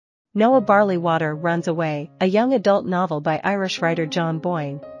Noah Barleywater Runs Away, a young adult novel by Irish writer John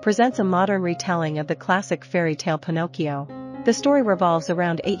Boyne, presents a modern retelling of the classic fairy tale Pinocchio. The story revolves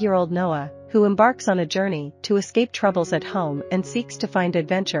around 8-year-old Noah, who embarks on a journey to escape troubles at home and seeks to find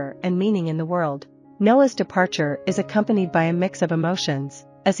adventure and meaning in the world. Noah's departure is accompanied by a mix of emotions,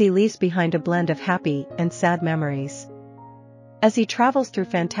 as he leaves behind a blend of happy and sad memories. As he travels through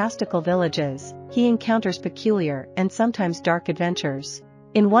fantastical villages, he encounters peculiar and sometimes dark adventures.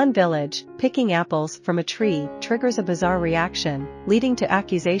 In one village, picking apples from a tree triggers a bizarre reaction, leading to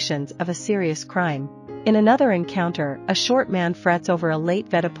accusations of a serious crime. In another encounter, a short man frets over a late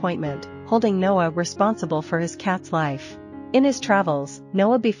vet appointment, holding Noah responsible for his cat's life. In his travels,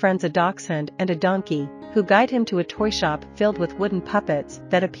 Noah befriends a dachshund and a donkey, who guide him to a toy shop filled with wooden puppets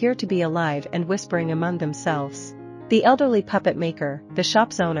that appear to be alive and whispering among themselves. The elderly puppet maker, the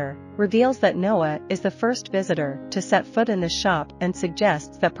shop's owner, reveals that Noah is the first visitor to set foot in the shop and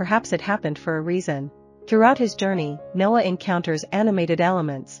suggests that perhaps it happened for a reason. Throughout his journey, Noah encounters animated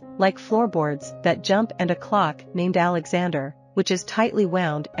elements, like floorboards that jump and a clock named Alexander, which is tightly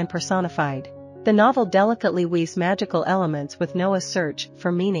wound and personified. The novel delicately weaves magical elements with Noah's search for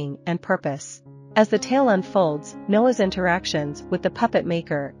meaning and purpose. As the tale unfolds, Noah's interactions with the puppet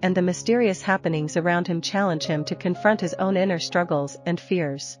maker and the mysterious happenings around him challenge him to confront his own inner struggles and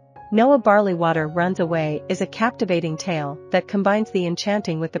fears. Noah Barleywater Runs Away is a captivating tale that combines the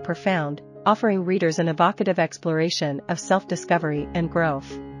enchanting with the profound, offering readers an evocative exploration of self-discovery and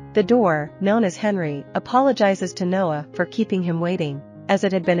growth. The door, known as Henry, apologizes to Noah for keeping him waiting, as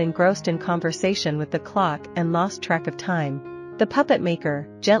it had been engrossed in conversation with the clock and lost track of time. The puppet maker,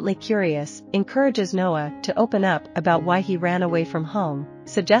 gently curious, encourages Noah to open up about why he ran away from home,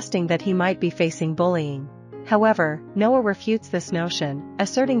 suggesting that he might be facing bullying. However, Noah refutes this notion,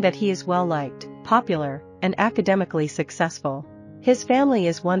 asserting that he is well-liked, popular, and academically successful. His family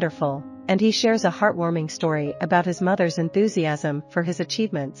is wonderful, and he shares a heartwarming story about his mother's enthusiasm for his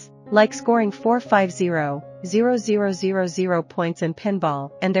achievements, like scoring 450,000 points in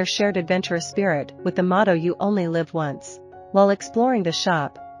pinball, and their shared adventurous spirit with the motto "You only live once." While exploring the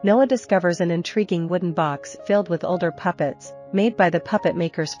shop, Noah discovers an intriguing wooden box filled with older puppets, made by the puppet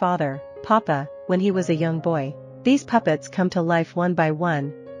maker's father, Papa, when he was a young boy. These puppets come to life one by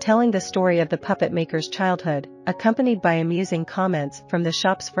one, telling the story of the puppet maker's childhood, accompanied by amusing comments from the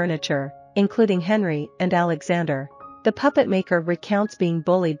shop's furniture, including Henry and Alexander. The puppet maker recounts being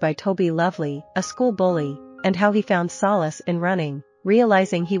bullied by Toby Lovely, a school bully, and how he found solace in running,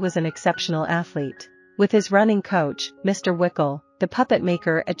 realizing he was an exceptional athlete. With his running coach, Mr. Wickle, the puppet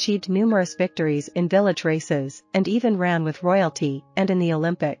maker achieved numerous victories in village races and even ran with royalty and in the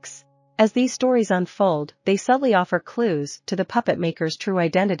Olympics. As these stories unfold, they subtly offer clues to the puppet maker's true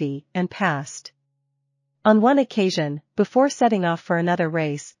identity and past. On one occasion, before setting off for another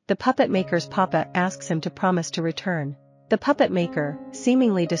race, the puppet maker's papa asks him to promise to return. The puppet maker,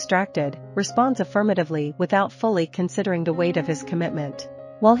 seemingly distracted, responds affirmatively without fully considering the weight of his commitment.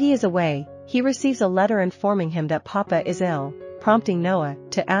 While he is away, he receives a letter informing him that Papa is ill, prompting Noah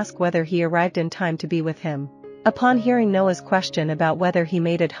to ask whether he arrived in time to be with him. Upon hearing Noah's question about whether he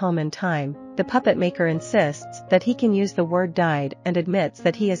made it home in time, the puppet maker insists that he can use the word died and admits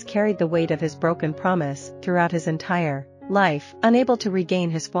that he has carried the weight of his broken promise throughout his entire life, unable to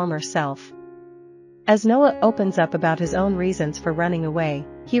regain his former self. As Noah opens up about his own reasons for running away,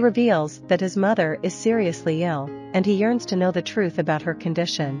 he reveals that his mother is seriously ill, and he yearns to know the truth about her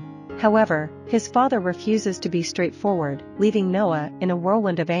condition. However, his father refuses to be straightforward, leaving Noah in a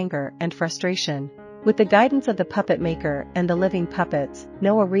whirlwind of anger and frustration. With the guidance of the puppet maker and the living puppets,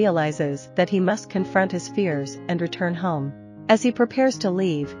 Noah realizes that he must confront his fears and return home. As he prepares to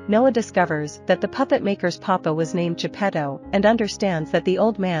leave, Noah discovers that the puppet maker's papa was named Geppetto and understands that the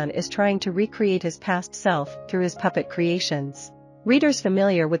old man is trying to recreate his past self through his puppet creations. Readers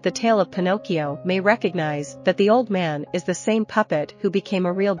familiar with the tale of Pinocchio may recognize that the old man is the same puppet who became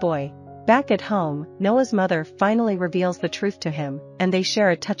a real boy. Back at home, Noah's mother finally reveals the truth to him, and they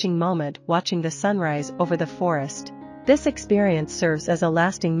share a touching moment watching the sunrise over the forest. This experience serves as a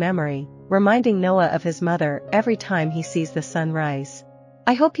lasting memory, reminding Noah of his mother every time he sees the sun rise.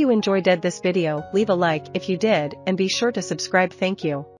 I hope you enjoyed this video. Leave a like if you did, and be sure to subscribe. Thank you.